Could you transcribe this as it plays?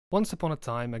Once upon a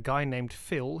time, a guy named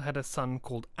Phil had a son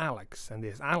called Alex, and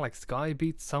this Alex guy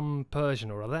beat some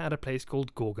Persian or other at a place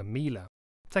called Gaugamela.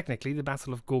 Technically, the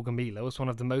Battle of Gaugamela was one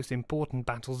of the most important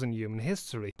battles in human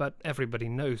history, but everybody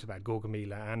knows about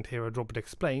Gaugamela, and here at Robert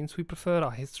Explains, we prefer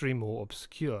our history more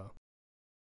obscure.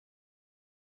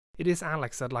 It is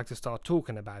Alex I'd like to start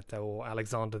talking about though, or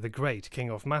Alexander the Great, King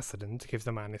of Macedon, to give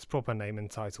the man his proper name and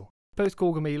title.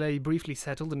 Post-Gaugamela, he briefly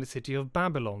settled in the city of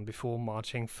Babylon before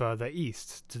marching further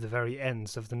east to the very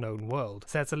ends of the known world,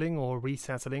 settling or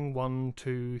resettling 1,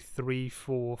 2, 3,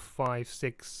 4, 5,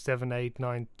 6, 7, 8,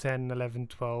 9, 10, 11,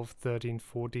 12, 13,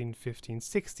 14, 15,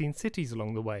 16 cities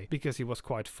along the way, because he was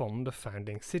quite fond of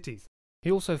founding cities.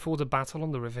 He also fought a battle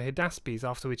on the river Hydaspes,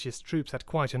 after which his troops had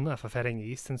quite enough of heading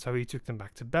east, and so he took them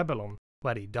back to Babylon,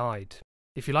 where he died.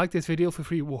 If you like this video, feel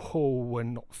free. Whoa, we're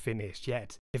not finished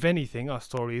yet. If anything, our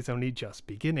story is only just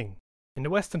beginning. In the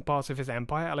western parts of his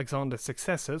empire, Alexander's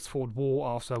successors fought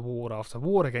war after war after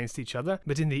war against each other,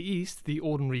 but in the east, the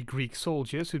ordinary Greek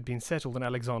soldiers who'd been settled in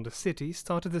Alexander's city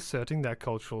started asserting their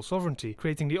cultural sovereignty,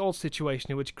 creating the odd situation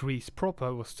in which Greece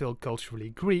proper was still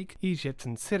culturally Greek. Egypt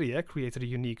and Syria created a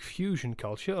unique fusion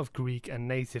culture of Greek and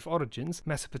native origins.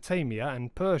 Mesopotamia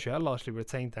and Persia largely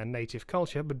retained their native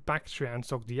culture, but Bactria and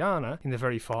Sogdiana, in the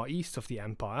very far east of the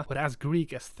empire, were as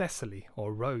Greek as Thessaly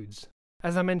or Rhodes.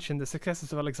 As I mentioned, the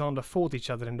successors of Alexander fought each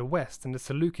other in the west, and the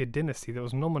Seleucid dynasty that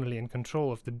was nominally in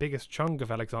control of the biggest chunk of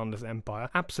Alexander's empire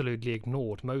absolutely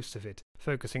ignored most of it,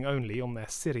 focusing only on their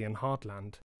Syrian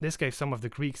heartland. This gave some of the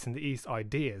Greeks in the east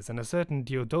ideas, and a certain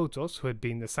Diodotos, who had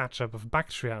been the satrap of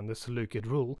Bactria under Seleucid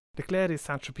rule, declared his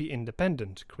satrapy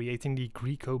independent, creating the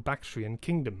greco-bactrian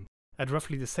kingdom. At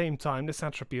roughly the same time, the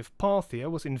satrapy of Parthia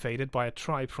was invaded by a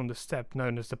tribe from the steppe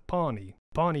known as the Parni.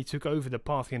 Parni took over the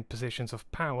Parthian positions of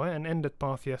power and ended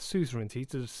Parthia's suzerainty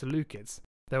to the Seleucids.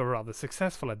 They were rather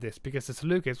successful at this because the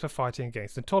Seleucids were fighting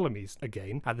against the Ptolemies,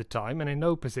 again, at the time, and in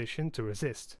no position to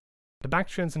resist. The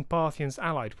Bactrians and Parthians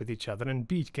allied with each other and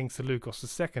beat King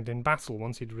Seleucus II in battle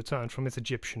once he'd returned from his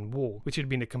Egyptian war, which had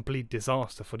been a complete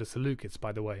disaster for the Seleucids,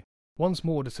 by the way. Once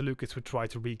more the Seleucids would try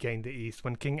to regain the east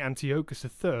when King Antiochus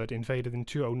III invaded in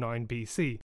 209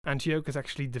 BC. Antiochus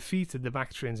actually defeated the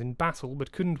Bactrians in battle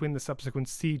but couldn't win the subsequent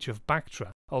siege of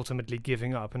Bactra, ultimately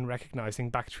giving up and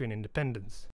recognizing Bactrian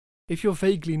independence. If you're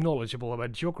vaguely knowledgeable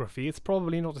about geography, it's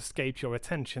probably not escaped your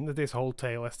attention that this whole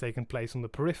tale has taken place on the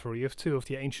periphery of two of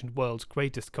the ancient world's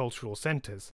greatest cultural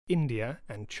centers, India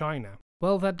and China.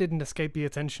 Well, that didn't escape the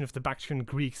attention of the Bactrian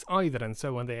Greeks either, and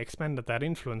so when they expanded their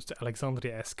influence to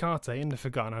Alexandria Eschate in the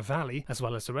Fergana Valley, as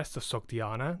well as the rest of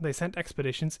Sogdiana, they sent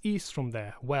expeditions east from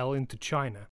there, well into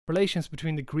China. Relations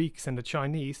between the Greeks and the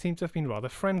Chinese seem to have been rather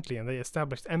friendly, and they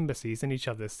established embassies in each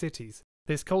other's cities.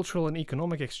 This cultural and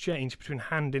economic exchange between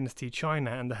Han Dynasty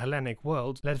China and the Hellenic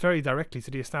world led very directly to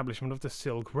the establishment of the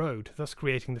Silk Road, thus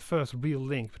creating the first real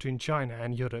link between China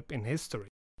and Europe in history.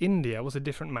 India was a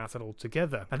different matter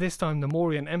altogether. At this time, the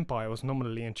Mauryan Empire was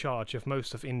nominally in charge of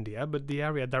most of India, but the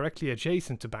area directly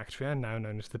adjacent to Bactria, now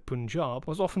known as the Punjab,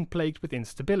 was often plagued with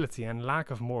instability and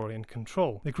lack of Mauryan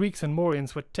control. The Greeks and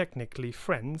Mauryans were technically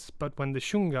friends, but when the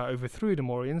Shunga overthrew the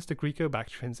Mauryans, the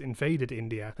Greco-Bactrians invaded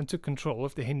India and took control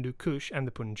of the Hindu Kush and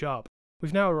the Punjab.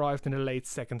 We've now arrived in the late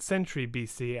 2nd century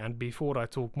BC, and before I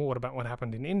talk more about what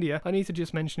happened in India, I need to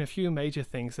just mention a few major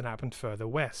things that happened further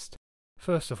west.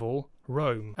 First of all,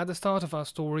 Rome. At the start of our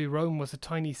story, Rome was a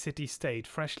tiny city-state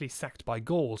freshly sacked by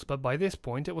Gauls, but by this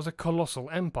point it was a colossal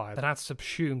empire that had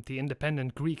subsumed the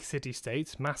independent Greek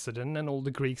city-states, Macedon, and all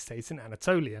the Greek states in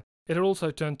Anatolia. It had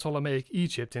also turned Ptolemaic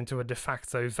Egypt into a de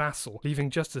facto vassal, leaving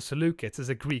just the Seleucids as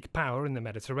a Greek power in the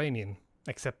Mediterranean.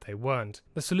 Except they weren't.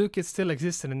 The Seleucids still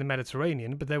existed in the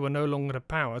Mediterranean, but they were no longer a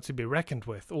power to be reckoned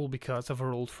with, all because of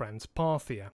our old friends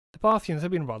Parthia. The Parthians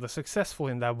had been rather successful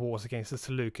in their wars against the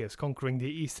Seleucids, conquering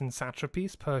the eastern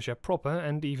satrapies, Persia proper,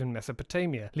 and even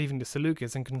Mesopotamia, leaving the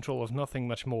Seleucids in control of nothing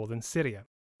much more than Syria.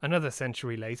 Another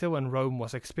century later, when Rome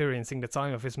was experiencing the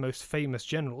time of his most famous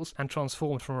generals and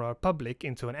transformed from a republic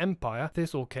into an empire,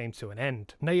 this all came to an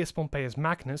end. Gnaeus Pompeius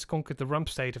Magnus conquered the rump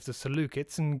state of the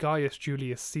Seleucids, and Gaius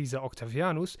Julius Caesar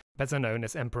Octavianus, better known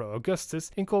as Emperor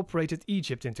Augustus, incorporated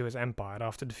Egypt into his empire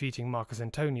after defeating Marcus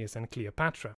Antonius and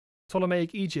Cleopatra.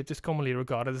 Ptolemaic Egypt is commonly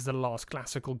regarded as the last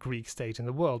classical Greek state in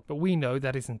the world, but we know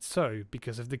that isn't so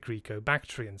because of the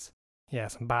Greco-Bactrians. Yeah,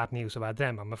 some bad news about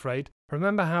them, I'm afraid.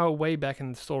 Remember how way back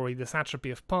in the story the satrapy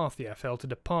of Parthia fell to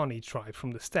the Parni tribe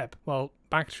from the steppe? Well,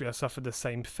 Bactria suffered the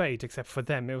same fate, except for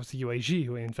them it was the Yuezhi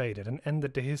who invaded and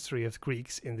ended the history of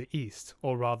Greeks in the east,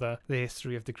 or rather, the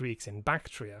history of the Greeks in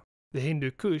Bactria. The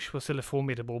Hindu Kush was still a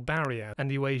formidable barrier,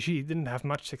 and the Uaiji didn't have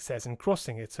much success in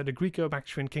crossing it, so the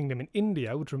Greco-Bactrian kingdom in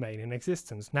India would remain in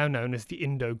existence, now known as the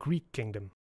Indo-Greek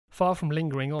kingdom. Far from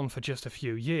lingering on for just a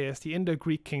few years, the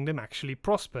Indo-Greek kingdom actually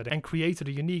prospered and created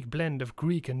a unique blend of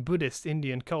Greek and Buddhist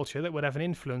Indian culture that would have an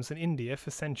influence in India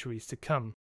for centuries to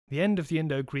come. The end of the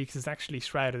Indo-Greeks is actually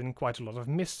shrouded in quite a lot of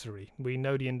mystery. We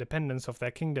know the independence of their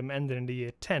kingdom ended in the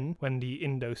year 10 when the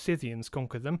Indo-Scythians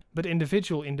conquered them, but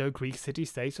individual Indo-Greek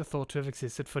city-states are thought to have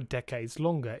existed for decades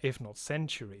longer, if not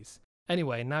centuries.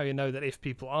 Anyway, now you know that if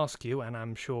people ask you, and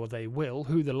I'm sure they will,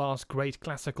 who the last great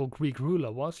classical Greek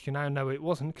ruler was, you now know it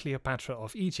wasn't Cleopatra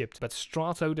of Egypt, but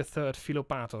Strato III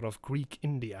Philopator of Greek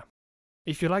India.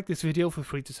 If you liked this video, feel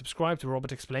free to subscribe to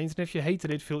Robert Explains, and if you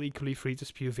hated it, feel equally free to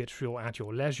spew vitriol at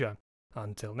your leisure.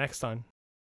 Until next time.